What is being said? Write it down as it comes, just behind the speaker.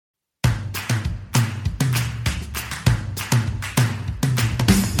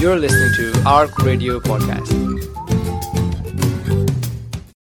You're listening to ARC Radio Podcast.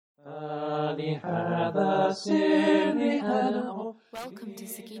 Welcome to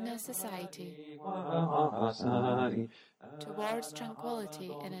Sakina Society, towards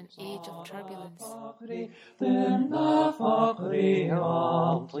tranquility in an age of turbulence.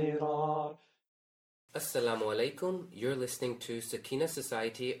 Assalamu alaikum, you're listening to Sakina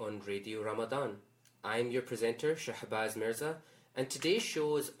Society on Radio Ramadan. I'm your presenter, Shahbaz Mirza, and today's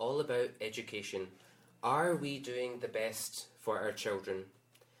show is all about education. Are we doing the best for our children?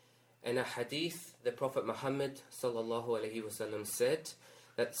 In a hadith, the Prophet Muhammad ﷺ said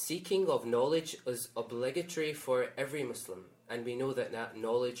that seeking of knowledge is obligatory for every Muslim, and we know that that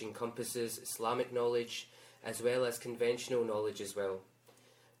knowledge encompasses Islamic knowledge as well as conventional knowledge as well.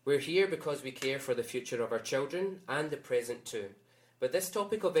 We're here because we care for the future of our children and the present too. But this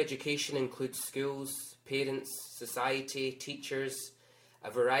topic of education includes schools, parents, society, teachers,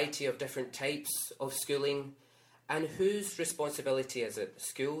 a variety of different types of schooling, and whose responsibility is it,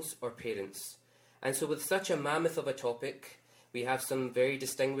 schools or parents? And so with such a mammoth of a topic, we have some very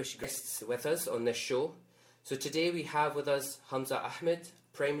distinguished guests with us on this show. So today we have with us Hamza Ahmed,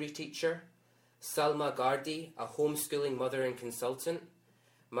 primary teacher, Salma Gardi, a homeschooling mother and consultant,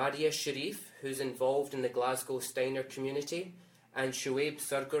 Maria Sharif, who's involved in the Glasgow Steiner community, and Shoaib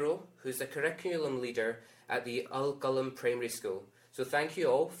Sargaro, who's the curriculum leader at the Al Qalam Primary School. So thank you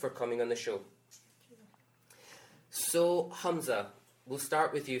all for coming on the show. So Hamza, we'll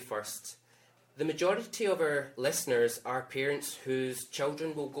start with you first. The majority of our listeners are parents whose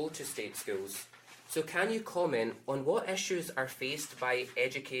children will go to state schools. So can you comment on what issues are faced by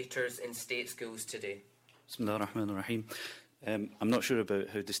educators in state schools today? Bismillah ar-Rahman ar-Rahim. I'm not sure about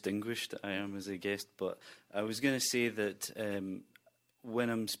how distinguished I am as a guest, but I was going to say that when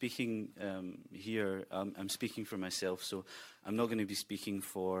I'm speaking here, I'm speaking for myself, so I'm not going to be speaking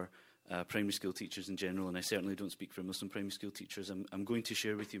for primary school teachers in general, and I certainly don't speak for Muslim primary school teachers. I'm going to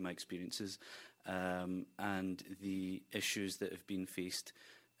share with you my experiences and the issues that have been faced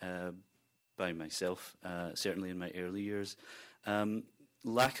by myself, certainly in my early years.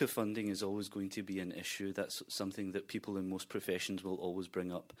 Lack of funding is always going to be an issue. That's something that people in most professions will always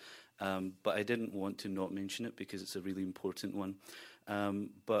bring up. But I didn't want to not mention it because it's a really important one.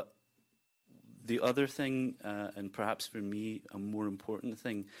 But the other thing, and perhaps for me a more important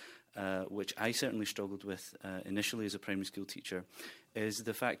thing, which I certainly struggled with initially as a primary school teacher, is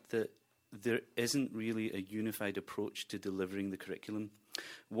the fact that there isn't really a unified approach to delivering the curriculum.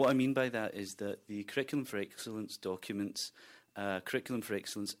 What I mean by that is that the Curriculum for Excellence documents, Curriculum for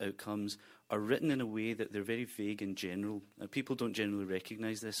Excellence outcomes are written in a way that they're very vague and general. People don't generally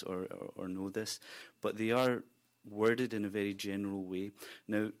recognise this or know this, but they are worded in a very general way.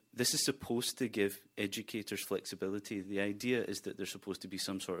 Now, this is supposed to give educators flexibility. The idea is that there's supposed to be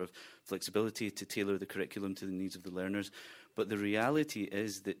some sort of flexibility to tailor the curriculum to the needs of the learners, but the reality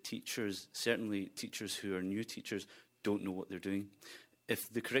is that teachers, certainly teachers who are new teachers, don't know what they're doing. If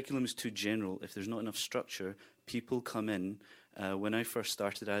the curriculum is too general, if there's not enough structure, people come in. When I first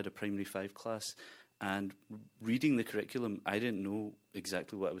started, I had a primary 5 class, and reading the curriculum, I didn't know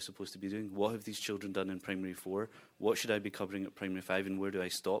exactly what I was supposed to be doing. What have these children done in primary 4? What should I be covering at primary 5, and where do I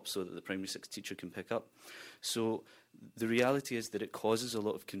stop so that the primary 6 teacher can pick up? So the reality is that it causes a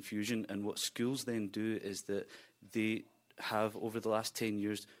lot of confusion, and what schools then do is that they have, over the last 10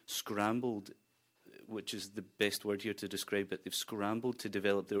 years, scrambled, which is the best word here to describe it. They've scrambled to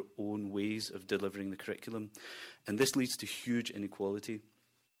develop their own ways of delivering the curriculum. And this leads to huge inequality.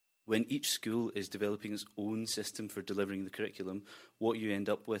 When each school is developing its own system for delivering the curriculum, what you end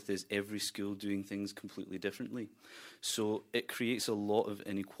up with is every school doing things completely differently. So it creates a lot of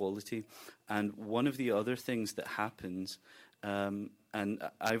inequality. And one of the other things that happens, and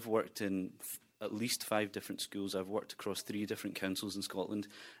I've worked in at least 5 different schools. I've worked across 3 different councils in Scotland,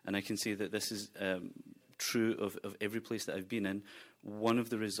 and I can say that this is true of every place that I've been in. One of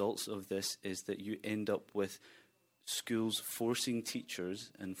the results of this is that you end up with schools forcing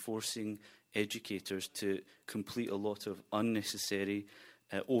teachers and forcing educators to complete a lot of unnecessary,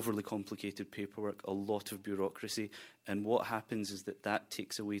 overly complicated paperwork, a lot of bureaucracy, and what happens is that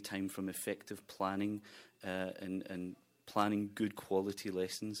takes away time from effective planning and planning good quality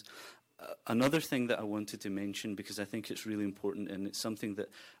lessons. Another thing that I wanted to mention, because I think it's really important, and it's something that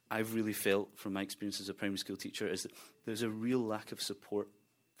I've really felt from my experience as a primary school teacher, is that there's a real lack of support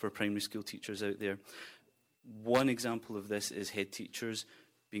for primary school teachers out there. One example of this is head teachers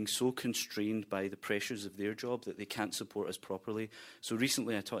being so constrained by the pressures of their job that they can't support us properly. So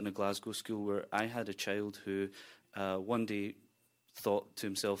recently I taught in a Glasgow school where I had a child who one day thought to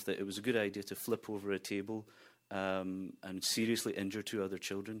himself that it was a good idea to flip over a table and seriously injure 2 other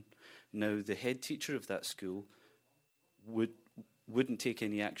children. Now, the head teacher of that school wouldn't take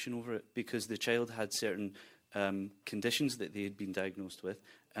any action over it because the child had certain conditions that they had been diagnosed with,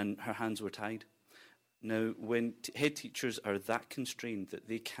 and her hands were tied. Now, when head teachers are that constrained that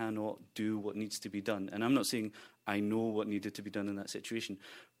they cannot do what needs to be done, and I'm not saying I know what needed to be done in that situation,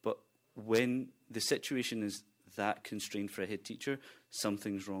 but when the situation is that constrained for a head teacher,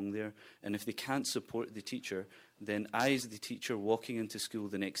 something's wrong there. And if they can't support the teacher, then I, as the teacher walking into school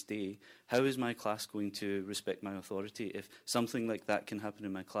the next day, how is my class going to respect my authority if something like that can happen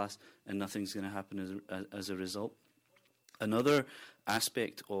in my class and nothing's going to happen as a result? Another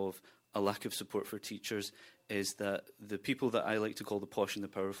aspect of a lack of support for teachers is that the people that I like to call the posh and the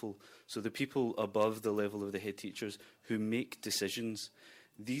powerful, so the people above the level of the head teachers who make decisions,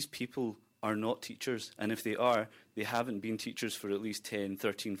 these people are not teachers, and if they are, they haven't been teachers for at least 10,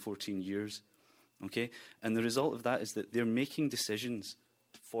 13, 14 years. Okay? And the result of that is that they're making decisions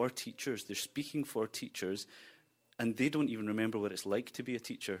for teachers, they're speaking for teachers, and they don't even remember what it's like to be a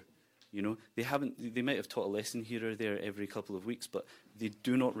teacher. You know, they might have taught a lesson here or there every couple of weeks, but they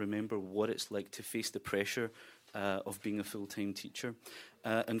do not remember what it's like to face the pressure of being a full-time teacher.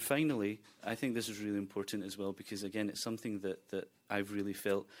 And finally, I think this is really important as well, because again, it's something that I've really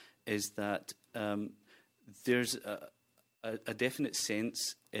felt is that there's a definite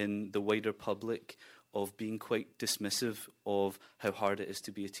sense in the wider public of being quite dismissive of how hard it is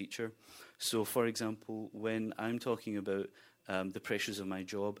to be a teacher. So, for example, when I'm talking about the pressures of my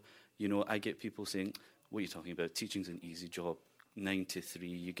job, you know, I get people saying, what are you talking about? Teaching's an easy job, 9 to 3,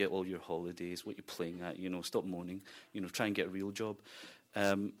 you get all your holidays, what you're playing at, you know, stop moaning, you know, try and get a real job.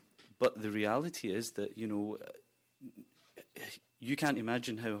 But the reality is that, you know, you can't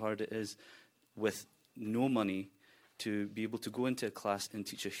imagine how hard it is with no money to be able to go into a class and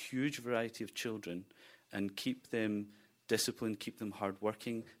teach a huge variety of children and keep them disciplined, keep them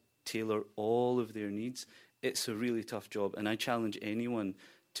hardworking, tailor all of their needs. It's a really tough job, and I challenge anyone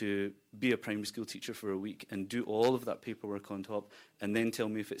to be a primary school teacher for a week and do all of that paperwork on top and then tell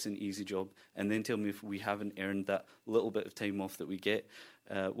me if it's an easy job and then tell me if we haven't earned that little bit of time off that we get.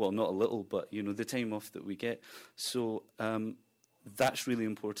 Well, not a little, but, you know, the time off that we get. So that's really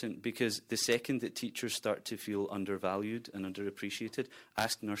important, because the second that teachers start to feel undervalued and underappreciated,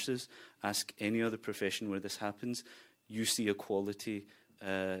 ask nurses, ask any other profession where this happens, you see a quality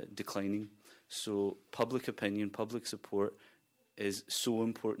declining. So public opinion, public support is so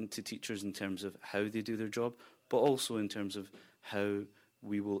important to teachers in terms of how they do their job, but also in terms of how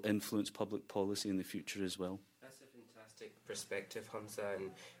we will influence public policy in the future as well. That's a fantastic perspective, Hamza,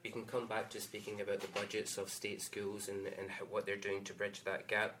 and we can come back to speaking about the budgets of state schools and what they're doing to bridge that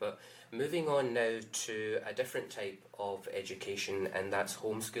gap. But moving on now to a different type of education, and that's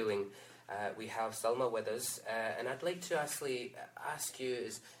homeschooling. We have Salma with us, and I'd like to ask you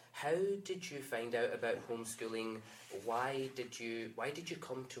is, how did you find out about homeschooling? Why did you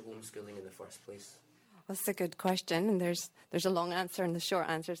come to homeschooling in the first place? That's a good question, and there's a long answer and the short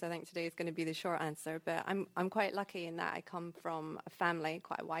answer. So I think today is going to be the short answer. But I'm quite lucky in that I come from a family,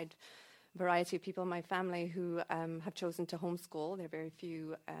 quite a wide variety of people in my family who have chosen to homeschool. There are very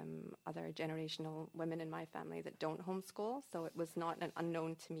few other generational women in my family that don't homeschool, so it was not an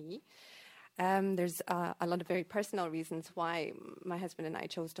unknown to me. There's a lot of very personal reasons why my husband and I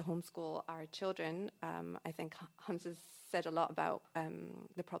chose to homeschool our children. I think Hamza's said a lot about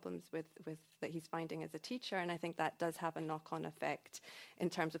the problems with that he's finding as a teacher, and I think that does have a knock-on effect in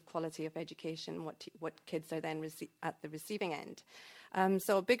terms of quality of education, what kids are then at the receiving end.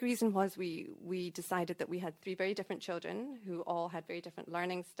 So a big reason was we decided that we had 3 very different children who all had very different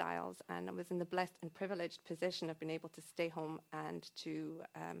learning styles, and I was in the blessed and privileged position of being able to stay home and to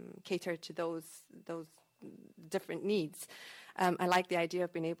cater to those different needs. I like the idea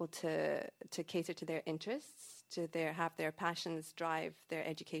of being able to cater to their interests, to have their passions drive their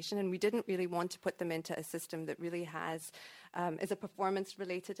education, and we didn't really want to put them into a system that really is a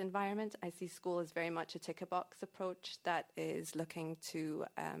performance-related environment. I see school as very much a tick-a-box approach that is looking to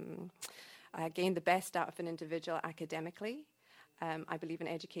gain the best out of an individual academically. I believe in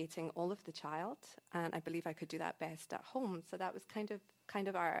educating all of the child, and I believe I could do that best at home. So that was kind of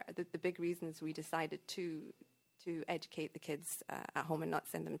the big reasons we decided to educate the kids at home and not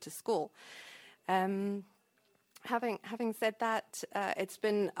send them to school. Having said that, it's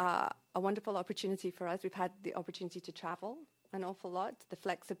been a wonderful opportunity for us. We've had the opportunity to travel an awful lot. The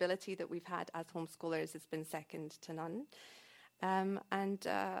flexibility that we've had as homeschoolers has been second to none. And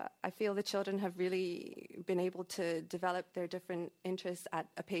I feel the children have really been able to develop their different interests at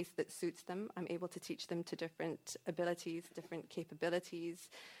a pace that suits them. I'm able to teach them to different abilities, different capabilities.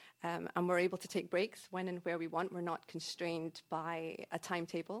 And we're able to take breaks when and where we want. We're not constrained by a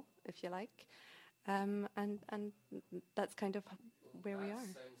timetable, if you like. And that's kind of where we are.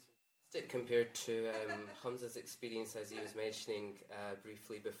 Sounds fantastic compared to Hamza's experience, as he was mentioning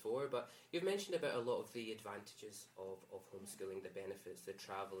briefly before. But you've mentioned about a lot of the advantages of homeschooling, the benefits, the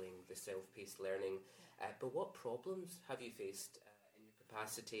travelling, the self-paced learning. But what problems have you faced in your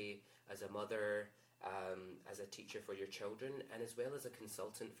capacity as a mother, as a teacher for your children, and as well as a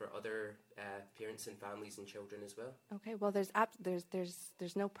consultant for other parents and families and children as well? Okay, well,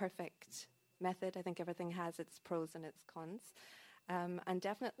 there's no perfect method. I think everything has its pros and its cons. And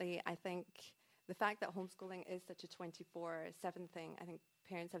definitely, I think the fact that homeschooling is such a 24/7 thing, I think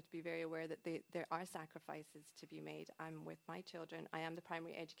parents have to be very aware that there are sacrifices to be made. I'm with my children. I am the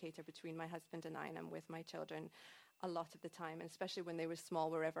primary educator between my husband and I, and I'm with my children a lot of the time, and especially when they were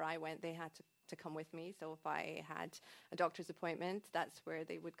small, wherever I went, they had to come with me. So if I had a doctor's appointment, that's where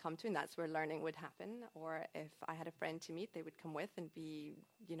they would come to, and that's where learning would happen. Or if I had a friend to meet, they would come with and be,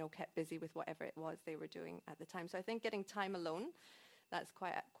 kept busy with whatever it was they were doing at the time. So I think getting time alone, that's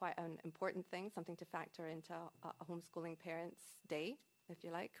quite an important thing, something to factor into a homeschooling parent's day, if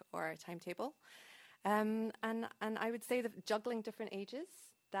you like, or timetable. And I would say that juggling different ages,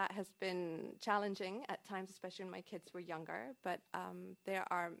 that has been challenging at times, especially when my kids were younger. But there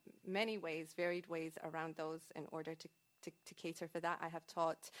are many ways, varied ways around those in order to cater for that. I have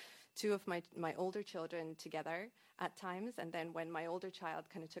taught two of my older children together at times. And then when my older child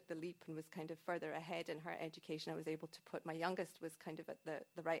kind of took the leap and was kind of further ahead in her education, I was able to put my youngest was kind of at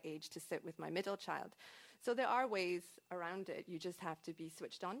the right age to sit with my middle child. So there are ways around it. You just have to be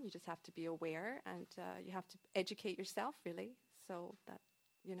switched on. You just have to be aware, and you have to educate yourself, really. So that,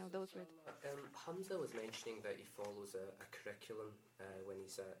 those were... Hamza was mentioning that he follows a curriculum when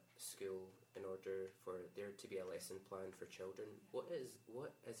he's at school in order for there to be a lesson plan for children. What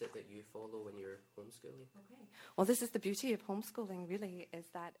is it that you follow when you're homeschooling? Okay. Well, this is the beauty of homeschooling, really, is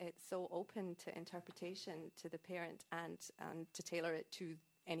that it's so open to interpretation to the parent and to tailor it to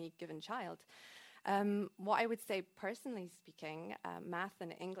any given child. What I would say, personally speaking, math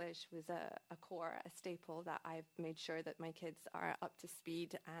and English was a core, a staple that I've made sure that my kids are up to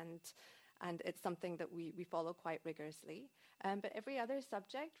speed, and it's something that we follow quite rigorously. But every other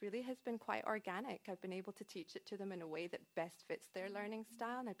subject really has been quite organic. I've been able to teach it to them in a way that best fits their learning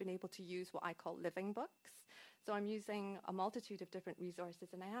style, and I've been able to use what I call living books. So I'm using a multitude of different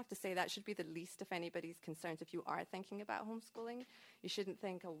resources, and I have to say that should be the least of anybody's concerns. If you are thinking about homeschooling, you shouldn't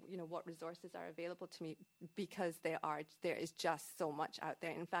think, what resources are available to me, because there is just so much out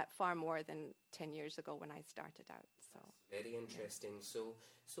there. In fact, far more than 10 years ago when I started out. So very interesting. So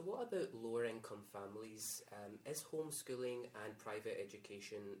what about lower income families? Is homeschooling and private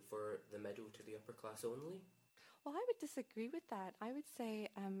education for the middle to the upper class only? Well, I would disagree with that. I would say,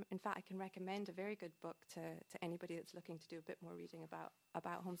 in fact, I can recommend a very good book to anybody that's looking to do a bit more reading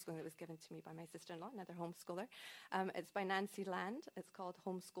about homeschooling that was given to me by my sister-in-law, another homeschooler. It's by Nancy Land. It's called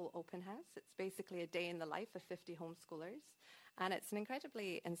Homeschool Open House. It's basically a day in the life of 50 homeschoolers. And it's an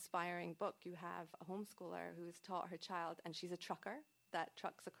incredibly inspiring book. You have a homeschooler who's taught her child, and she's a trucker that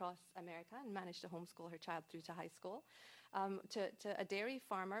trucks across America and managed to homeschool her child through to high school. To a dairy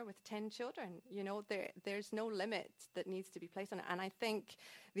farmer with 10 children. There's no limit that needs to be placed on it. And I think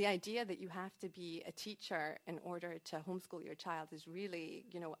the idea that you have to be a teacher in order to homeschool your child is really,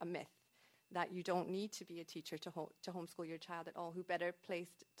 a myth, that you don't need to be a teacher to homeschool your child at all. Who better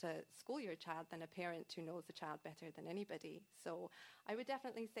placed to school your child than a parent who knows the child better than anybody? So I would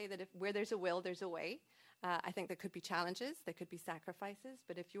definitely say that where there's a will, there's a way. I think there could be challenges, there could be sacrifices,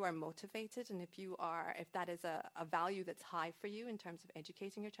 but if you are motivated and if that is a value that's high for you in terms of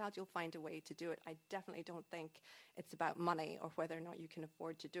educating your child, you'll find a way to do it. I definitely don't think it's about money or whether or not you can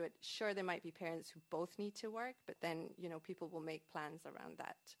afford to do it. Sure, there might be parents who both need to work, but then, people will make plans around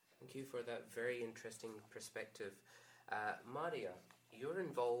that. Thank you for that very interesting perspective. Maria, you're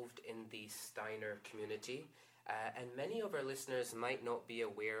involved in the Steiner community. And many of our listeners might not be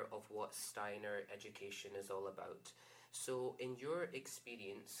aware of what Steiner education is all about. So in your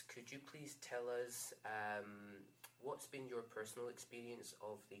experience, could you please tell us what's been your personal experience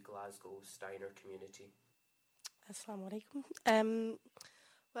of the Glasgow Steiner community? Assalamu alaikum.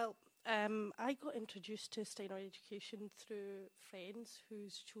 I got introduced to Steiner education through friends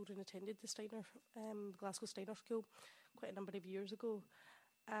whose children attended the Glasgow Steiner School quite a number of years ago.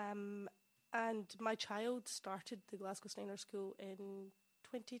 And my child started the Glasgow Steiner School in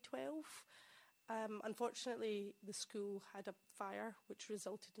 2012. Unfortunately, the school had a fire which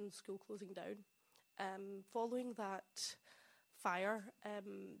resulted in the school closing down. Following that fire,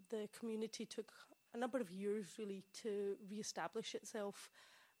 the community took a number of years really to re-establish itself.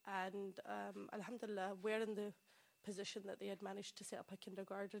 And alhamdulillah, we're in the position that they had managed to set up a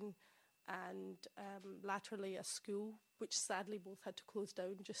kindergarten and laterally a school, which sadly both had to close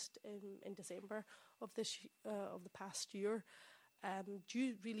down just in December of the past year,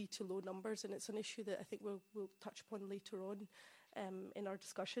 due really to low numbers. And it's an issue that I think we'll touch upon later on in our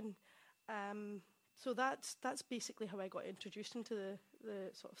discussion. So that's basically how I got introduced into the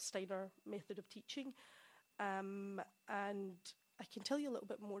sort of Steiner method of teaching. And I can tell you a little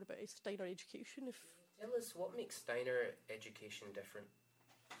bit more about Steiner education. Tell us what makes Steiner education different.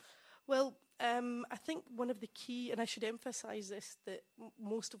 Well, I think one of the key, and I should emphasise this, that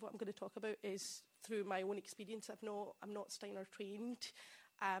most of what I'm going to talk about is through my own experience. I'm not Steiner trained.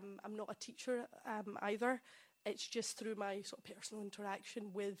 I'm not a teacher either. It's just through my sort of personal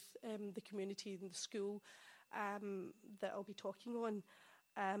interaction with the community and the school that I'll be talking on.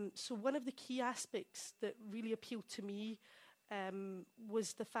 So one of the key aspects that really appealed to me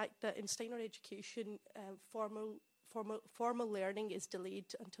was the fact that in Steiner education, formal learning is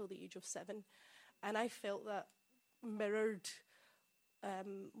delayed until the age of 7, and I felt that mirrored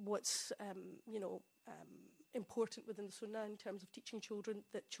what's important within the Sunnah in terms of teaching children,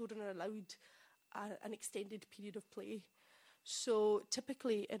 that children are allowed an extended period of play. So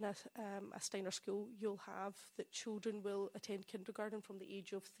typically in a Steiner school, you'll have that children will attend kindergarten from the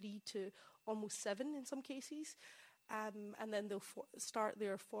age of 3 to almost 7 in some cases. And then they'll start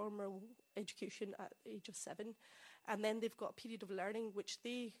their formal education at the age of 7. And then they've got a period of learning, which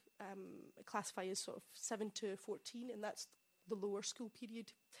they classify as sort of 7 to 14, and that's the lower school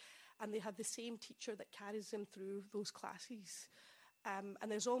period. And they have the same teacher that carries them through those classes. And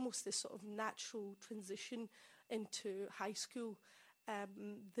there's almost this sort of natural transition into high school.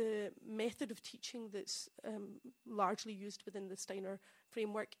 The method of teaching that's largely used within the Steiner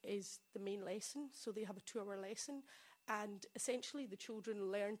framework is the main lesson. So they have a 2-hour lesson, and essentially the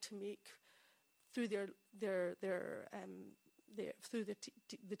children learn to make, through the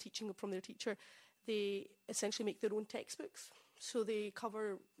teaching from their teacher, they essentially make their own textbooks. So they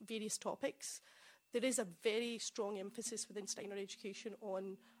cover various topics. There is a very strong emphasis within Steiner education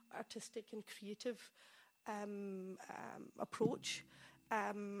on artistic and creative approach.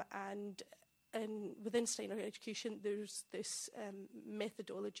 And within Steiner education, there's this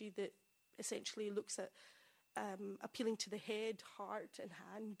methodology that essentially looks at appealing to the head, heart, and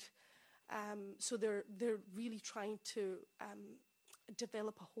hand. So they're really trying to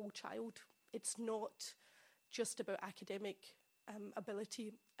develop a whole child. It's not just about academic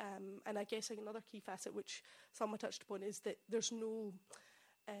ability. And I guess another key facet, which Salma touched upon, is that there's no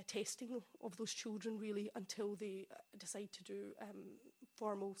testing of those children really until they decide to do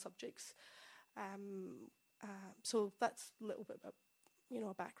formal subjects. So that's a little bit about,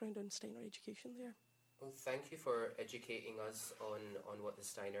 a background on Steiner education there. Well, thank you for educating us on what the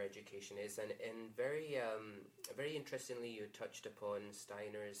Steiner education is, and very interestingly, you touched upon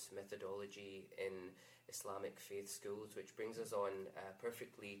Steiner's methodology in Islamic faith schools, which brings us on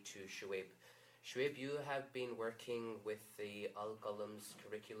perfectly to Shuaib. Shuaib, you have been working with the Al-Qalam's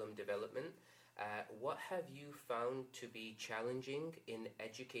curriculum development. What have you found to be challenging in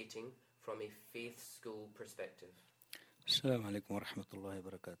educating from a faith school perspective? Assalamu alaikum wa rahmatullahi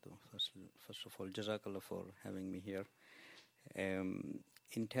wa barakatuh. First of all, Jazakallah for having me here.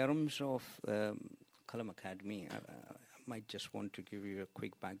 In terms of Qalam Academy, I might just want to give you a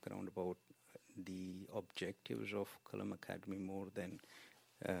quick background about the objectives of Qalam Academy more than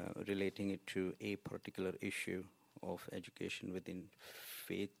relating it to a particular issue of education within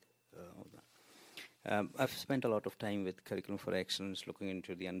faith. I've spent a lot of time with Curriculum for Excellence looking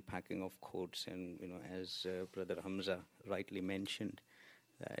into the unpacking of codes, and as Brother Hamza rightly mentioned,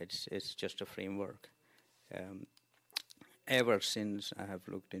 it's just a framework. Ever since I have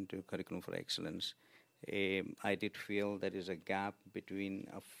looked into Curriculum for Excellence, I did feel there is a gap between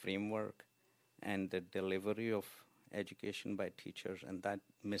a framework and the delivery of education by teachers, and that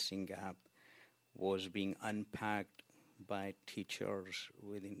missing gap was being unpacked by teachers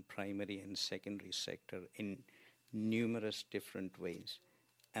within primary and secondary sector in numerous different ways,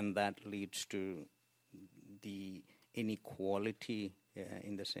 and that leads to the inequality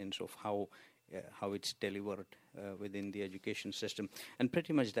in the sense of how it's delivered within the education system. And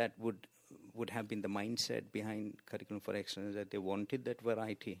pretty much that would have been the mindset behind Curriculum for Excellence, that they wanted that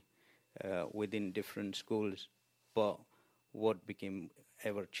variety within different schools. But what became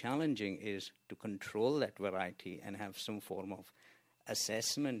ever challenging is to control that variety and have some form of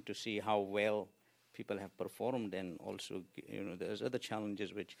assessment to see how well people have performed. And also, there's other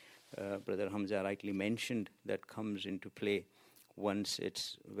challenges which Brother Hamza rightly mentioned that comes into play once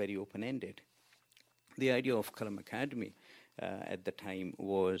it's very open-ended. The idea of Qalam Academy at the time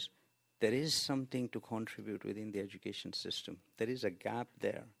was there is something to contribute within the education system. There is a gap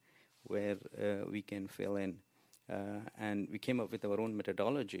there where we can fill in. And we came up with our own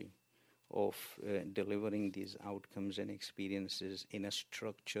methodology of delivering these outcomes and experiences in a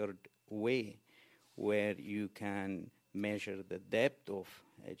structured way where you can measure the depth of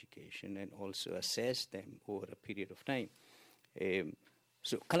education and also assess them over a period of time.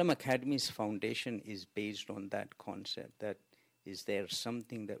 So Qalam Academy's foundation is based on that concept, that is there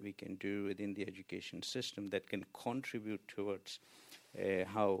something that we can do within the education system that can contribute towards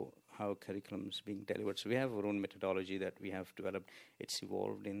how curriculum is being delivered. So we have our own methodology that we have developed. It's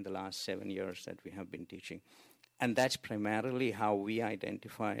evolved in the last 7 years that we have been teaching. And that's primarily how we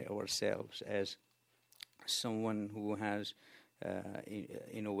identify ourselves as someone who has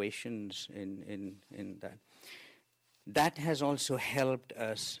innovations in that. That has also helped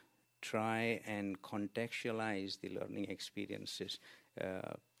us try and contextualize the learning experiences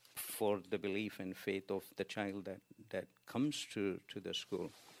for the belief and faith of the child that comes to the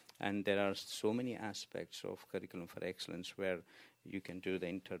school. And there are so many aspects of Curriculum for Excellence where you can do the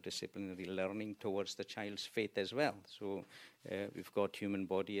interdisciplinary learning towards the child's faith as well. So we've got human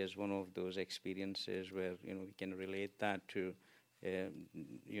body as one of those experiences where we can relate that to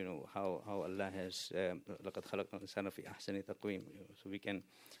how Allah has لَقَدْ خَلَقْنَا الْإِنسَانَ فِي أَحْسَنِ تَقْوِيمٍ. So we can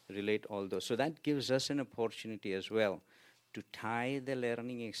relate all those. So that gives us an opportunity as well to tie the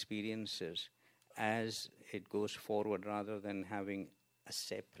learning experiences as it goes forward, rather than having a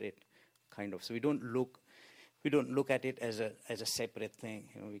separate kind of. So we don't look at it as a separate thing.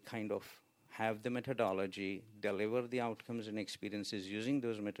 We kind of have the methodology, deliver the outcomes and experiences using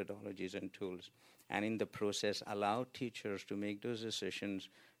those methodologies and tools, and in the process allow teachers to make those decisions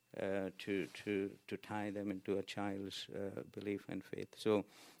to tie them into a child's belief and faith. So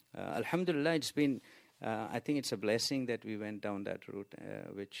alhamdulillah, it's been I think it's a blessing that we went down that route,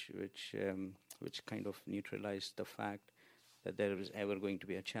 which kind of neutralized the fact that there is ever going to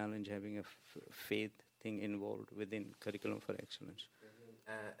be a challenge having a faith thing involved within Curriculum for Excellence.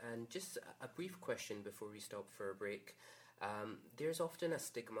 And just a brief question before we stop for a break. There's often a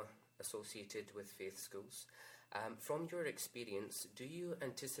stigma associated with faith schools. From your experience, do you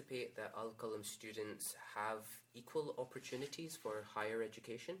anticipate that Al-Qalam students have equal opportunities for higher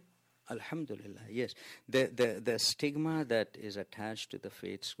education? Alhamdulillah, yes. The stigma that is attached to the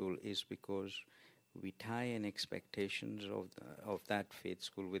faith school is because we tie in expectations of that faith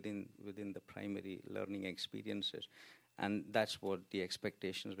school within the primary learning experiences, and that's what the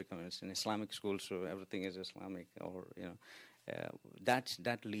expectations become. It's an Islamic school, so everything is Islamic, or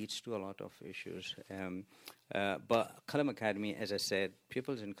that leads to a lot of issues. But Qalam Academy, as I said,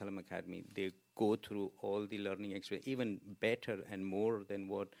 pupils in Qalam Academy, they go through all the learning experience, even better and more than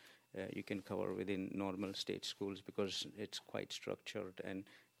what you can cover within normal state schools, because it's quite structured and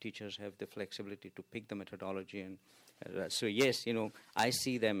teachers have the flexibility to pick the methodology. And so yes, I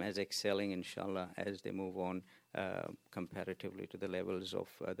see them as excelling, inshallah, as they move on comparatively to the levels of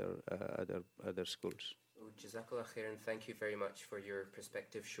other schools. Jazakallah khairan. Thank you very much for your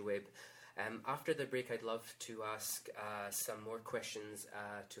perspective, Shoaib. After the break, I'd love to ask some more questions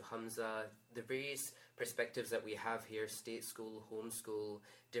to Hamza. The various perspectives that we have here, state school, homeschool,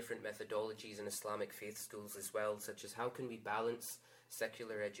 different methodologies in Islamic faith schools as well, such as how can we balance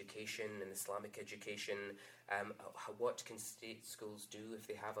secular education and Islamic education, what can state schools do if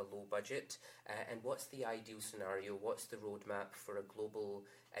they have a low budget, and what's the ideal scenario, what's the roadmap for a global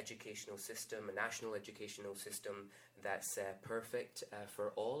educational system, a national educational system that's perfect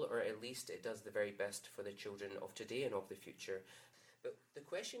for all, or at least it does the very best for the children of today and of the future. But the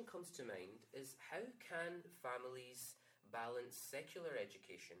question comes to mind is, how can families balance secular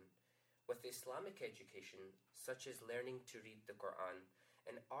education with Islamic education, such as learning to read the Quran,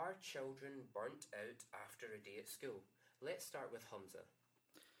 and are children burnt out after a day at school? Let's start with Hamza.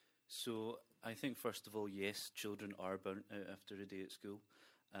 So I think, first of all, yes, children are burnt out after a day at school.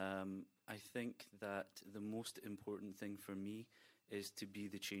 I think that the most important thing for me is to be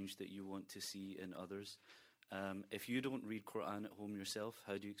the change that you want to see in others. If you don't read Quran at home yourself,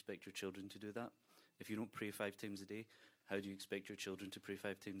 how do you expect your children to do that? If you don't pray 5 times a day, how do you expect your children to pray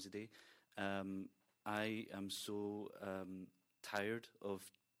 5 times a day? I am so tired of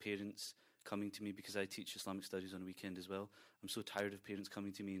parents coming to me, because I teach Islamic studies on a weekend as well. I'm so tired of parents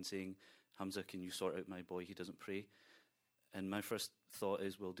coming to me and saying, Hamza, can you sort out my boy? He doesn't pray. And my first thought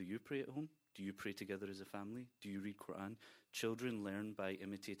is, well, do you pray at home? Do you pray together as a family? Do you read Quran? Children learn by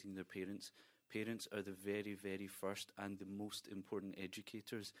imitating their parents. Parents are the very, very first and the most important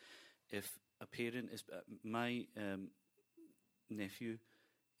educators. If a parent is... my nephew,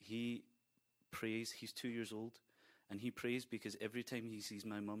 he prays, he's 2 years old, And he prays because every time he sees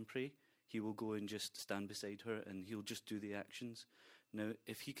my mum pray, he will go and just stand beside her and he'll just do the actions. Now,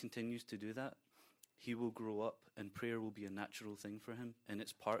 if he continues to do that, he will grow up and prayer will be a natural thing for him, and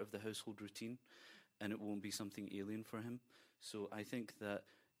it's part of the household routine, and it won't be something alien for him. So I think that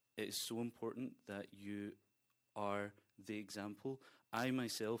it is so important that you are the example. I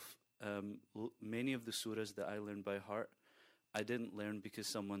myself, many of the surahs that I learned by heart, I didn't learn because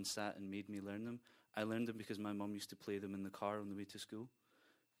someone sat and made me learn them. I learned them because my mum used to play them in the car on the way to school.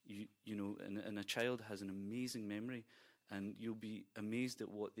 You know, and a child has an amazing memory, and you'll be amazed at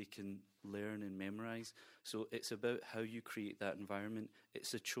what they can learn and memorize. So it's about how you create that environment.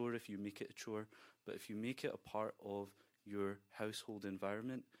 It's a chore if you make it a chore, but if you make it a part of your household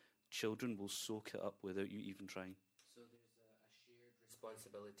environment, children will soak it up without you even trying. So there's a shared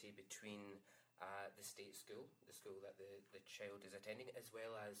responsibility between the state school, the school that the child is attending, as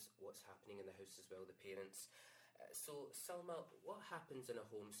well as what's happening in the house as well, the parents. So Salma, what happens in a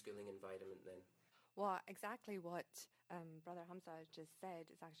homeschooling environment then? Well, exactly what Brother Hamza just said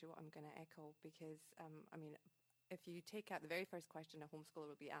is actually what I'm going to echo, because, I mean, if you take out the very first question a homeschooler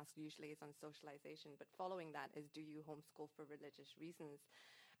will be asked usually is on socialization, but following that is, do you homeschool for religious reasons?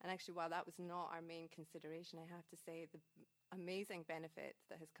 And actually, while that was not our main consideration, I have to say the amazing benefit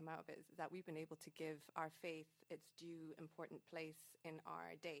that has come out of it is that we've been able to give our faith its due important place in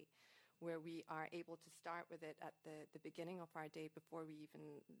our day, where we are able to start with it at the beginning of our day before we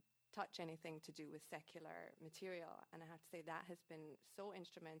even touch anything to do with secular material. And I have to say that has been so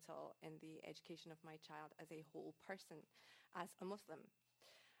instrumental in the education of my child as a whole person, as a Muslim.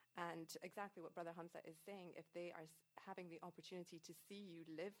 And exactly what Brother Hamza is saying, if they are having the opportunity to see you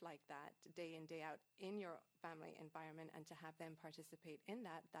live like that day in, day out in your family environment and to have them participate in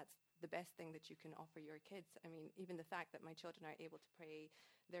that, that's the best thing that you can offer your kids. I mean, even the fact that my children are able to pray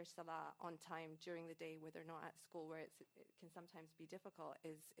their salah on time during the day where they're not at school, where it can sometimes be difficult,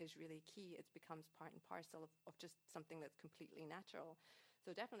 is really key. It becomes part and parcel of just something that's completely natural.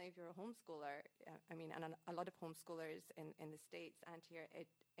 So definitely if you're a homeschooler, I mean, and a lot of homeschoolers in the States and here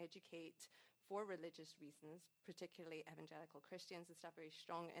educate for religious reasons, particularly evangelical Christians and stuff, very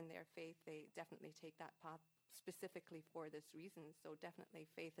strong in their faith. They definitely take that path specifically for this reason. So definitely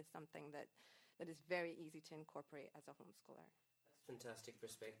faith is something that is very easy to incorporate as a homeschooler. That's fantastic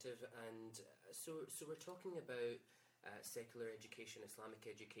perspective. And so we're talking about secular education, Islamic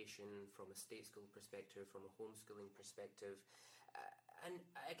education from a state school perspective, from a homeschooling perspective. And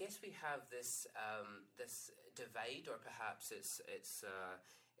I guess we have this this divide, or perhaps it's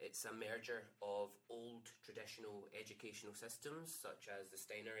a merger of old traditional educational systems, such as the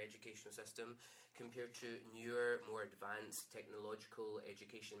Steiner educational system, compared to newer, more advanced technological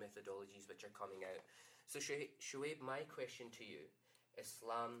education methodologies which are coming out. So Shuaib, my question to you,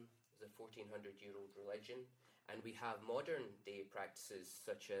 Islam is a 1400-year-old religion, and we have modern day practices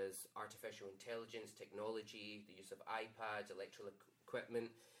such as artificial intelligence, technology, the use of iPads, electrical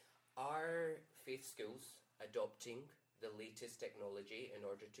equipment. Are faith schools adopting the latest technology in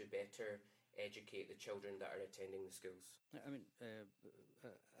order to better educate the children that are attending the schools? I mean,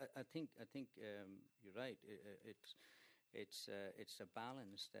 I think you're right. It's a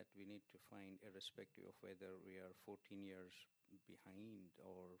balance that we need to find, irrespective of whether we are 14 years behind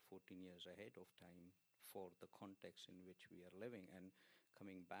or 14 years ahead of time for the context in which we are living. And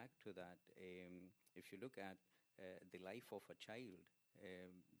coming back to that, if you look at the life of a child,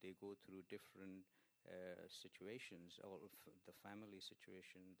 they go through different situations, or the family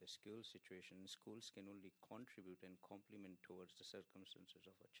situation, the school situation. Schools can only contribute and complement towards the circumstances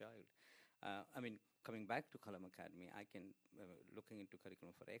of a child. I mean, coming back to Qalam Academy, I can, looking into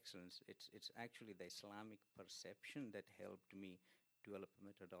Curriculum for Excellence, it's actually the Islamic perception that helped me develop a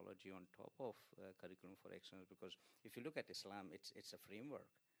methodology on top of Curriculum for Excellence, because if you look at Islam, it's a framework,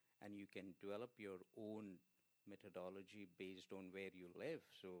 and you can develop your own methodology based on where you live.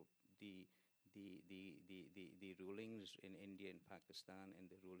 So the rulings in India and Pakistan and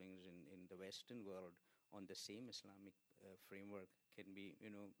the rulings in the Western world on the same Islamic framework can be,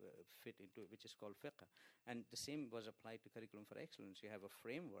 fit into it, which is called fiqh. And the same was applied to Curriculum for Excellence. You have a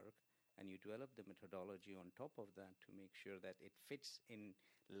framework, and you develop the methodology on top of that to make sure that it fits in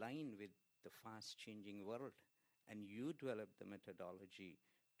line with the fast-changing world. And you develop the methodology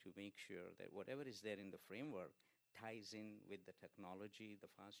to make sure that whatever is there in the framework ties in with the technology,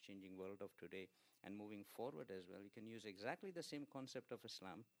 the fast-changing world of today, and moving forward as well. You can use exactly the same concept of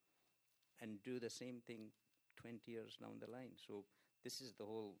Islam and do the same thing 20 years down the line. So this is the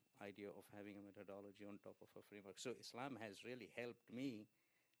whole idea of having a methodology on top of a framework. So Islam has really helped me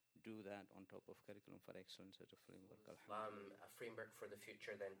do that on top of Curriculum for Excellence as a framework. A framework for the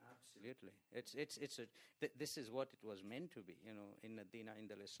future then. Absolutely. This is what it was meant to be. In Ad-Din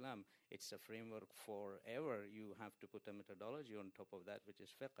Inda al-Islam, it's a framework forever. You have to put a methodology on top of that, which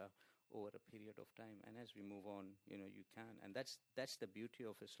is fiqh, over a period of time. And as we move on, you can. And that's the beauty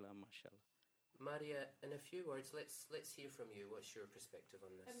of Islam, mashallah. Maria, in a few words, let's hear from you. What's your perspective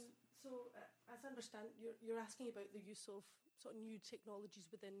on this? As I understand, you're asking about the use of sort of new technologies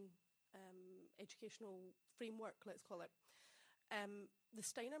within educational framework, let's call it. The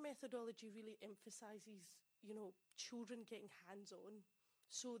Steiner methodology really emphasises, children getting hands-on.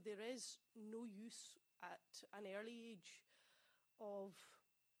 So there is no use at an early age of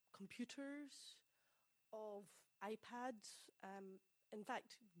computers, of iPads. In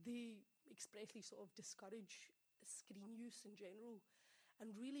fact, they expressly sort of discourage screen use in general.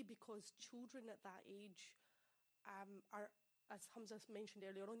 And really because children at that age are, as Hamza mentioned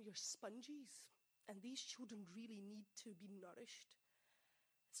earlier on, you're sponges. And these children really need to be nourished.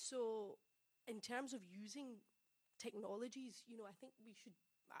 So in terms of using technologies, I think we should,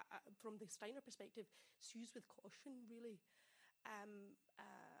 from the Steiner perspective, it's used with caution, really.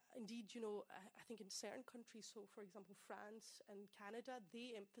 Indeed, I think in certain countries, so for example, France and Canada,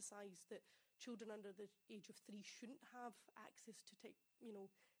 they emphasise that children under the age of 3 shouldn't have access to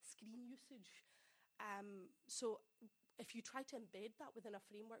screen usage. So if you try to embed that within a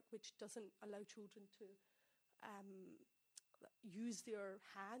framework which doesn't allow children to use their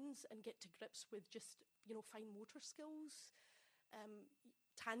hands and get to grips with just, fine motor skills,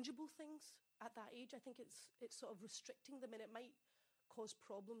 tangible things at that age, I think it's sort of restricting them, and it might cause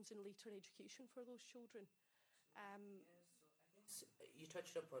problems in later education for those children. You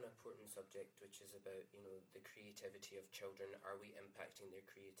touched upon an important subject, which is about, the creativity of children. Are we impacting their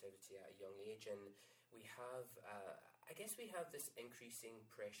creativity at a young age? And we have, I guess we have this increasing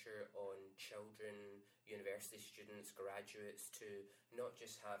pressure on children, university students, graduates to not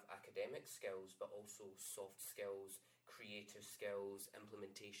just have academic skills, but also soft skills, creative skills,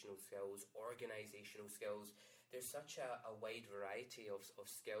 implementational skills, organisational skills. There's such a wide variety of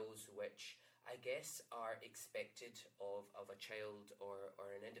skills which I guess are expected of a child or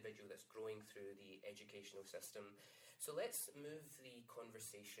an individual that's growing through the educational system. So let's move the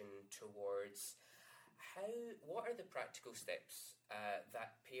conversation towards what are the practical steps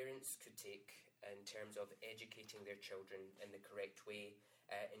that parents could take in terms of educating their children in the correct way,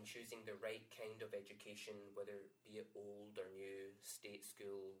 in choosing the right kind of education, whether be it old or new, state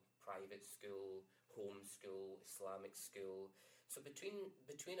school, private school, home school, Islamic school. So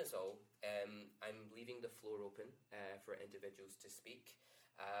between us all, I'm leaving the floor open for individuals to speak.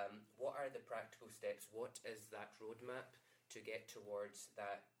 What are the practical steps? What is that roadmap to get towards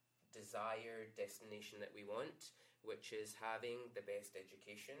that desired destination that we want, which is having the best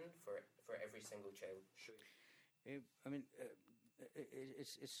education for every single child? Sure.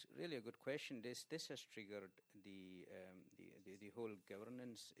 It's really a good question. This has triggered the whole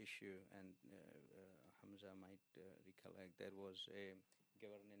governance issue, and Hamza might recollect there was a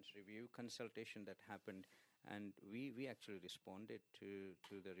governance review consultation that happened, and we actually responded to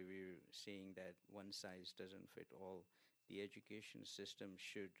the review saying that one size doesn't fit all. The education system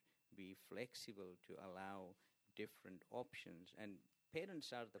should be flexible to allow different options, and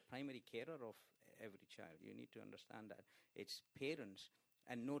parents are the primary carer of every child. You need to understand that. It's parents,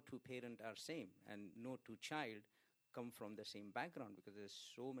 and no two parents are same, and no two child come from the same background, because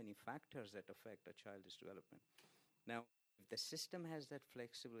there's so many factors that affect a child's development. Now, if the system has that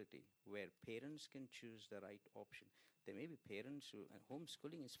flexibility where parents can choose the right option, there may be parents who, and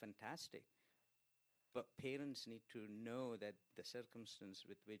homeschooling is fantastic, but parents need to know that the circumstance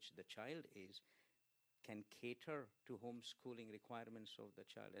with which the child is can cater to homeschooling requirements of the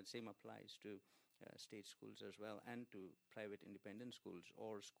child. And same applies to state schools as well, and to private independent schools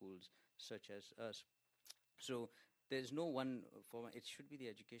or schools such as us. So there's no one format. It should be the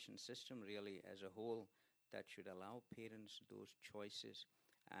education system really as a whole that should allow parents those choices,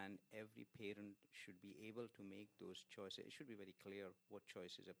 and every parent should be able to make those choices. It should be very clear what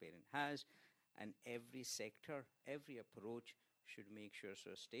choices a parent has, and every sector, every approach should make sure,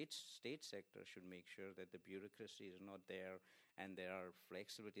 so state sector should make sure that the bureaucracy is not there, and there are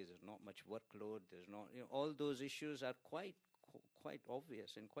flexibilities, there's not much workload, there's not, all those issues are quite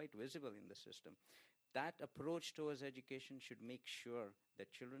obvious and quite visible in the system. That approach towards education should make sure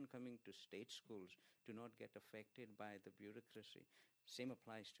that children coming to state schools do not get affected by the bureaucracy. Same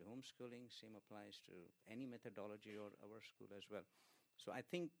applies to homeschooling, same applies to any methodology or our school as well. So I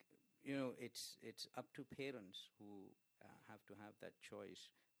think, it's up to parents who have to have that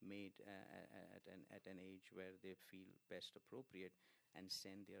choice made at an age where they feel best appropriate. and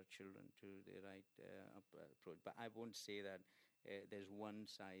send their children to the right approach. But I won't say that there's one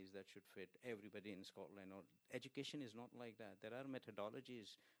size that should fit everybody in Scotland. Or education is not like that. There are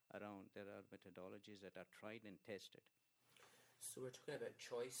methodologies around. There are methodologies that are tried and tested. So we're talking about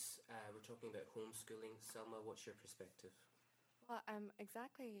choice. We're talking about homeschooling. Selma, what's your perspective? Well,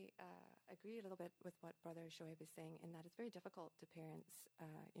 exactly agree a little bit with what Brother Shoaib is saying, in that it's very difficult to parents,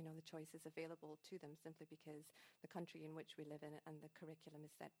 the choices available to them simply because the country in which we live in and the curriculum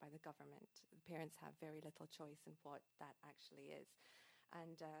is set by the government. The parents have very little choice in what that actually is.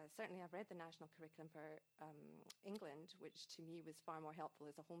 And certainly I've read the national curriculum for England, which to me was far more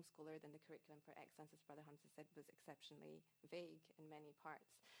helpful as a homeschooler than the curriculum for Excellence, as Brother Hamza said, was exceptionally vague in many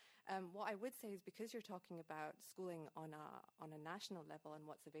parts. What I would say is, because you're talking about schooling on a national level and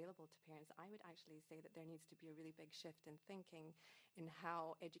what's available to parents, I would actually say that there needs to be a really big shift in thinking in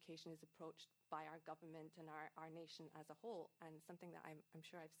how education is approached by our government and our nation as a whole. And something that I'm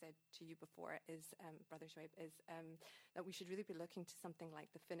sure I've said to you before is, Brother Shoaib, is that we should really be looking to something like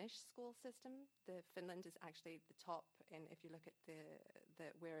the Finnish school system. Finland is actually the top in, if you look at the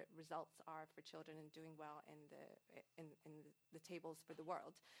where results are for children and doing well in the tables for the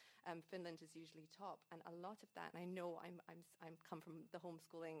world. Finland is usually top, and a lot of that. And I know I'm come from the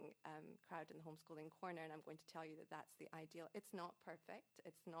homeschooling crowd and the homeschooling corner, and I'm going to tell you that that's the ideal. It's not perfect.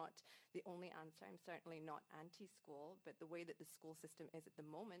 It's not the only answer. I'm certainly not anti-school, but the way that the school system is at the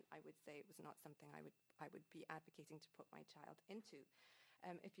moment, I would say it was not something I would be advocating to put my child into.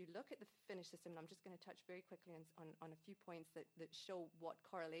 If you look at the Finnish system, and I'm just going to touch very quickly on a few points that show what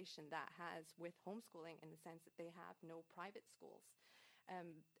correlation that has with homeschooling, in the sense that they have no private schools.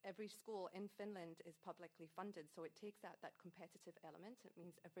 Every school in Finland is publicly funded, so it takes out that competitive element. It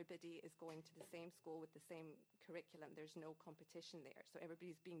means everybody is going to the same school with the same curriculum. There's no competition there. So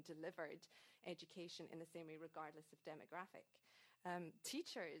everybody's being delivered education in the same way, regardless of demographic.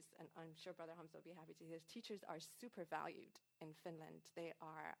 Teachers, and I'm sure Brother Hamza will be happy to hear this, teachers are super valued in Finland. They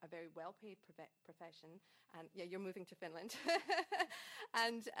are a very well-paid profession, and yeah, you're moving to Finland,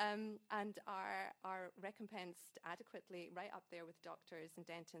 and are recompensed adequately, right up there with doctors and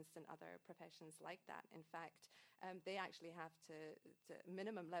dentists and other professions like that. In fact, they actually have to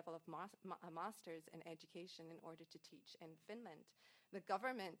minimum level of a master's in education in order to teach in Finland. The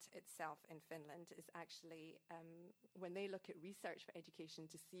government itself in Finland is actually, when they look at research for education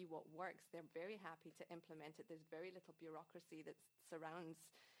to see what works, they're very happy to implement it. There's very little bureaucracy that surrounds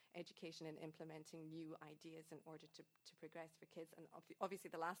education and implementing new ideas in order to progress for kids. And obviously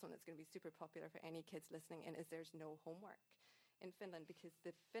the last one that's going to be super popular for any kids listening in is there's no homework in Finland, because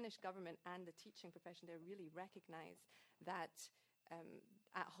the Finnish government and the teaching profession, they really recognize that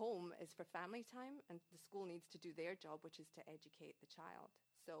at home is for family time, and the school needs to do their job, which is to educate the child.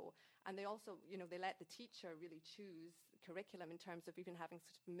 So, and they also, they let the teacher really choose curriculum in terms of even having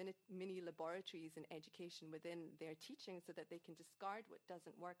sort of mini laboratories in education within their teaching, so that they can discard what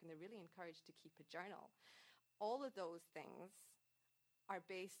doesn't work, and they're really encouraged to keep a journal. All of those things are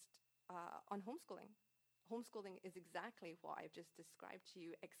based on homeschooling. Homeschooling is exactly what I've just described to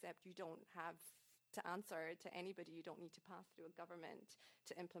you, except you don't have to answer to anybody. You don't need to pass through a government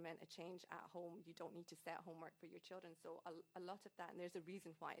to implement a change at home. You don't need to set homework for your children. So a lot of that, and there's a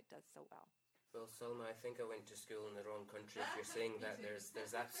reason why it does so well. Well, Selma, I think I went to school in the wrong country if you're saying that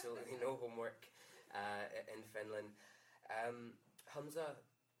there's absolutely no homework in Finland. Hamza,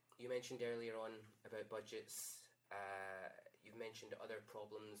 you mentioned earlier on about budgets. You've mentioned other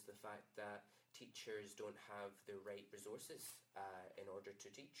problems, the fact that teachers don't have the right resources in order to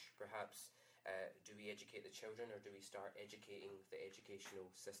teach. Perhaps do we educate the children, or do we start educating the educational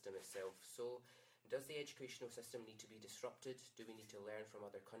system itself? So does the educational system need to be disrupted? Do we need to learn from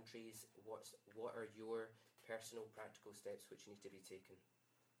other countries? What are your personal practical steps which need to be taken?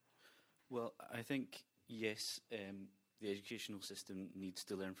 Well, I think, yes, the educational system needs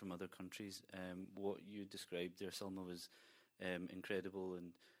to learn from other countries. What you described there, Selma, was incredible, and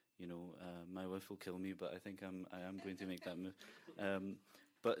my wife will kill me, but I think I am going to make that move.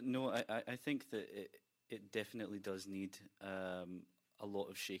 But no, I think that it definitely does need a lot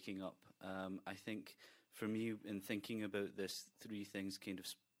of shaking up. I think for me, in thinking about this, three things kind of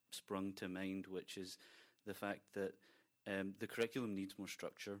sprung to mind, which is the fact that the curriculum needs more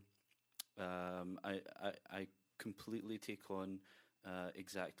structure. I completely take on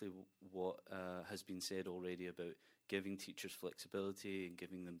exactly what has been said already about giving teachers flexibility and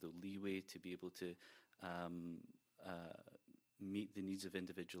giving them the leeway to be able to meet the needs of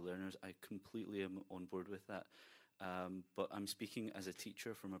individual learners. I completely am on board with that. But I'm speaking as a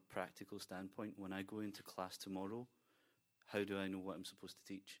teacher from a practical standpoint. When I go into class tomorrow, how do I know what I'm supposed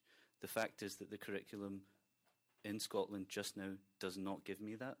to teach? The fact is that the curriculum in Scotland just now does not give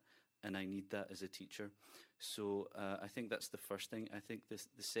me that, and I need that as a teacher. So I think that's the first thing. I think the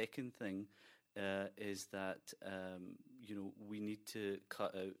second thing is that we need to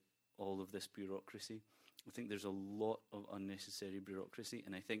cut out all of this bureaucracy. I think there's a lot of unnecessary bureaucracy,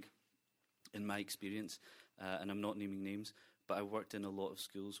 and I think in my experience, and I'm not naming names, but I worked in a lot of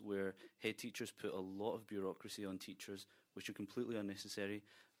schools where head teachers put a lot of bureaucracy on teachers, which are completely unnecessary.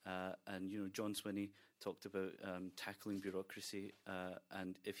 And John Swinney talked about tackling bureaucracy,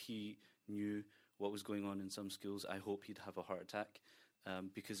 and if he knew what was going on in some schools, I hope he'd have a heart attack,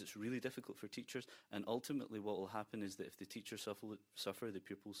 because it's really difficult for teachers. And ultimately what will happen is that if the teachers suffer, the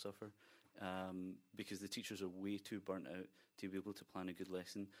pupils suffer, because the teachers are way too burnt out to be able to plan a good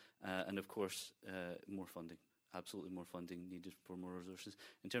lesson. And of course, more funding. Absolutely more funding needed for more resources.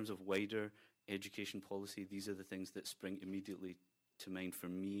 In terms of wider education policy, these are the things that spring immediately to mind for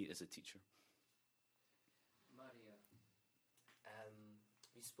me as a teacher. Maria,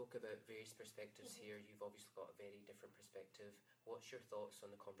 we spoke about various perspectives here. You've obviously got a very different perspective. What's your thoughts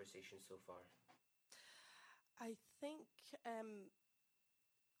on the conversation so far? I think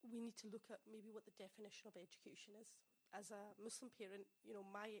we need to look at maybe what the definition of education is. As a Muslim parent,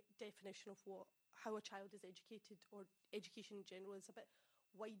 my definition of how a child is educated, or education in general, is a bit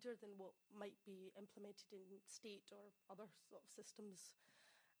wider than what might be implemented in state or other sort of systems.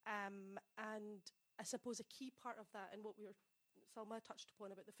 And I suppose a key part of that, and what Salma touched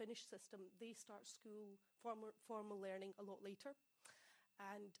upon about the Finnish system, they start school, formal learning a lot later.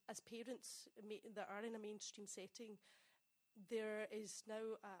 And as parents that are in a mainstream setting, there is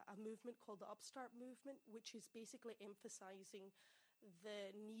now a movement called the Upstart Movement, which is basically emphasising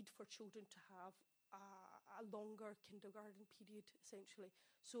the need for children to have a longer kindergarten period, essentially.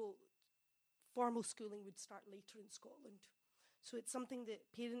 So formal schooling would start later in Scotland. So it's something that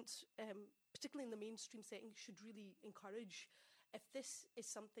parents, particularly in the mainstream setting, should really encourage. If this is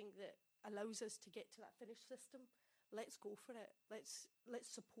something that allows us to get to that Finnish system, let's go for it. Let's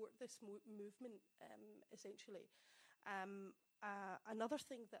support this movement, essentially. Another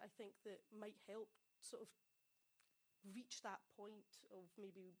thing that I think that might help sort of reach that point of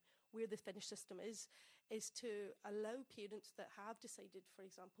maybe where the Finnish system is to allow parents that have decided, for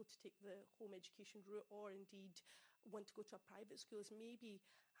example, to take the home education route, or indeed want to go to a private school, is maybe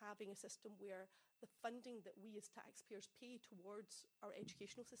having a system where the funding that we as taxpayers pay towards our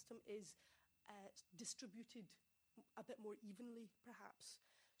educational system is distributed a bit more evenly, perhaps.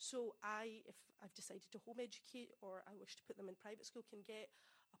 So if I've decided to home educate, or I wish to put them in private school, can get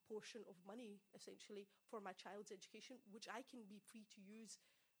a portion of money, essentially, for my child's education, which I can be free to use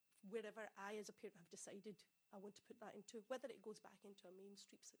wherever I, as a parent, have decided I want to put that into, whether it goes back into a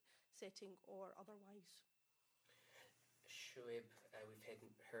mainstream setting or otherwise. Shoaib,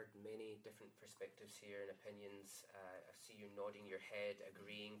 we've heard many different perspectives here and opinions. I see you nodding your head,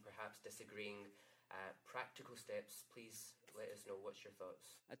 agreeing, perhaps disagreeing. Practical steps, please let us know. What's your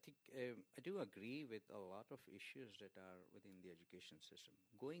thoughts? I think I do agree with a lot of issues that are within the education system.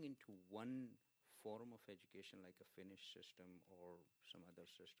 Going into one form of education like a Finnish system or some other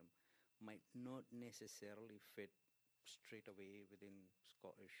system might not necessarily fit straight away within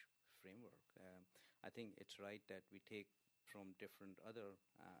Scottish framework. I think it's right that we take from different other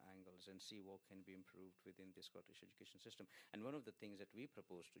angles and see what can be improved within the Scottish education system. And one of the things that we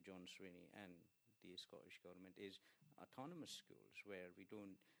propose to John Swinney and the Scottish government is autonomous schools, where we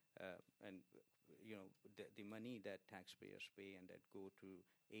don't, the money that taxpayers pay and that go to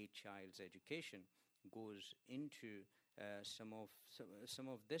a child's education goes into some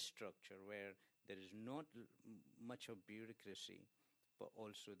of this structure where there is not much of bureaucracy, but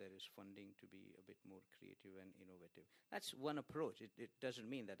also there is funding to be a bit more creative and innovative. That's one approach. It doesn't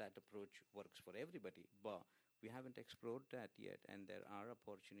mean that approach works for everybody, but we haven't explored that yet, and there are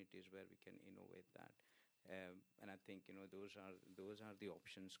opportunities where we can innovate that. And I think those are the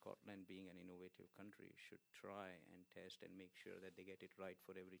options. Scotland, being an innovative country, should try and test and make sure that they get it right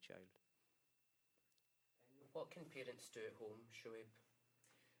for every child. What can parents do at home, Shoaib?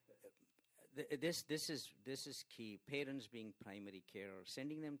 This is key. Parents being primary carers,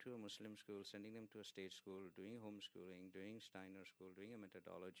 sending them to a Muslim school, sending them to a state school, doing homeschooling, doing Steiner school, doing a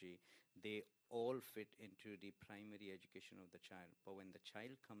methodology, they all fit into the primary education of the child. But when the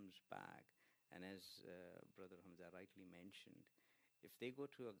child comes back, and as Brother Hamza rightly mentioned, if they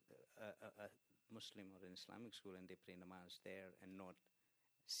go to a Muslim or an Islamic school and they pray namaz there and not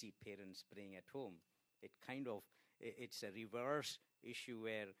see parents praying at home, it's a reverse issue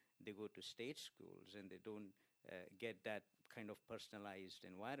where they go to state schools and they don't get that kind of personalized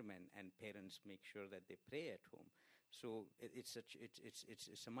environment, and parents make sure that they pray at home. So it's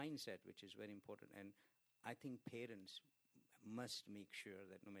a mindset which is very important. And I think parents must make sure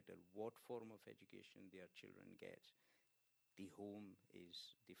that no matter what form of education their children get, the home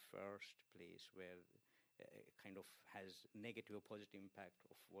is the first place where kind of has negative or positive impact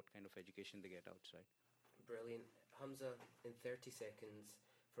of what kind of education they get outside. Brilliant. Hamza, in 30 seconds,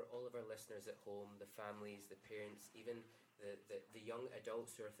 for all of our listeners at home, the families, the parents, even the young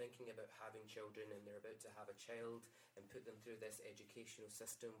adults who are thinking about having children and they're about to have a child and put them through this educational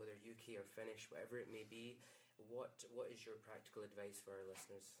system, whether UK or Finnish, whatever it may be, what is your practical advice for our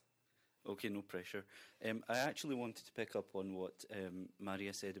listeners? Okay, no pressure. I actually wanted to pick up on what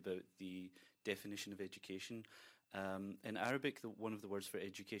Maria said about the definition of education. In Arabic, one of the words for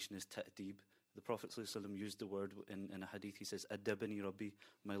education is ta'deeb. The Prophet ﷺ used the word in a hadith. He says, "Adabani Rabbi,"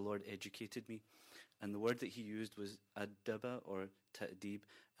 my Lord educated me. And the word that he used was adaba or ta'deeb.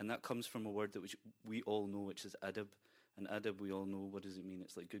 And that comes from a word that which we all know, which is adab. And adab, we all know, what does it mean?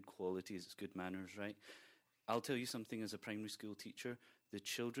 It's like good qualities, it's good manners, right? I'll tell you something as a primary school teacher. The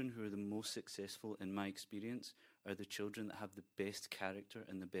children who are the most successful, in my experience, are the children that have the best character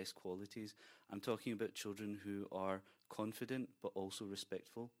and the best qualities. I'm talking about children who are confident but also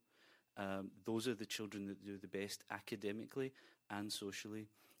respectful. Those are the children that do the best academically and socially.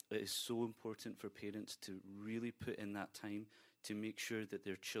 It is so important for parents to really put in that time to make sure that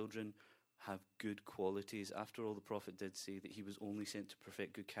their children have good qualities. After all, the Prophet did say that he was only sent to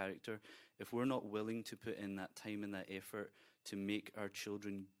perfect good character. If we're not willing to put in that time and that effort to make our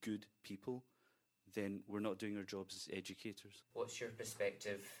children good people, then we're not doing our jobs as educators. What's your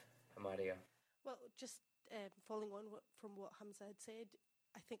perspective, Maria? Well, just following on from what Hamza had said,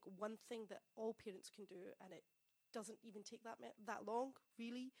 I think one thing that all parents can do, and it doesn't even take that long,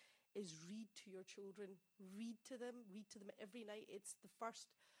 really, is read to your children. Read to them every night. It's the first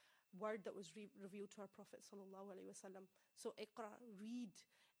word that was revealed to our Prophet sallallahu alaihi wasallam. So iqra, read,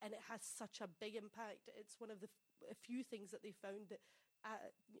 and it has such a big impact. It's one of the a few things that they found that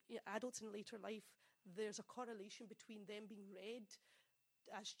adults in later life, there's a correlation between them being read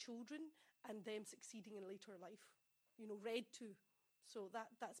as children and them succeeding in later life. Read to. So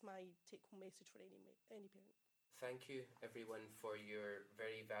that's my take-home message for any parent. Thank you, everyone, for your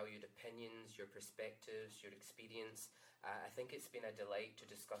very valued opinions, your perspectives, your experience. I think it's been a delight to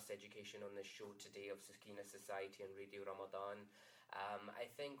discuss education on this show today of Sakina Society and Radio Ramadan. I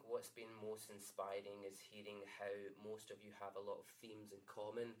think what's been most inspiring is hearing how most of you have a lot of themes in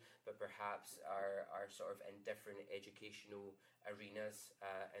common, but perhaps are sort of in different educational arenas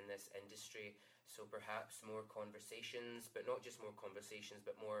in this industry. So perhaps more conversations, but not just more conversations,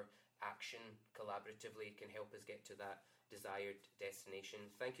 but more action collaboratively can help us get to that desired destination.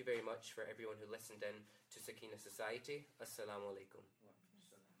 Thank you very much for everyone who listened in to Sakina Society. Assalamu alaikum.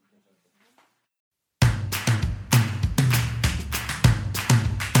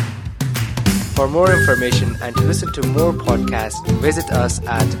 For more information and to listen to more podcasts, visit us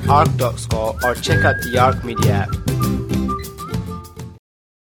at arc.score or check out the Arc Media app.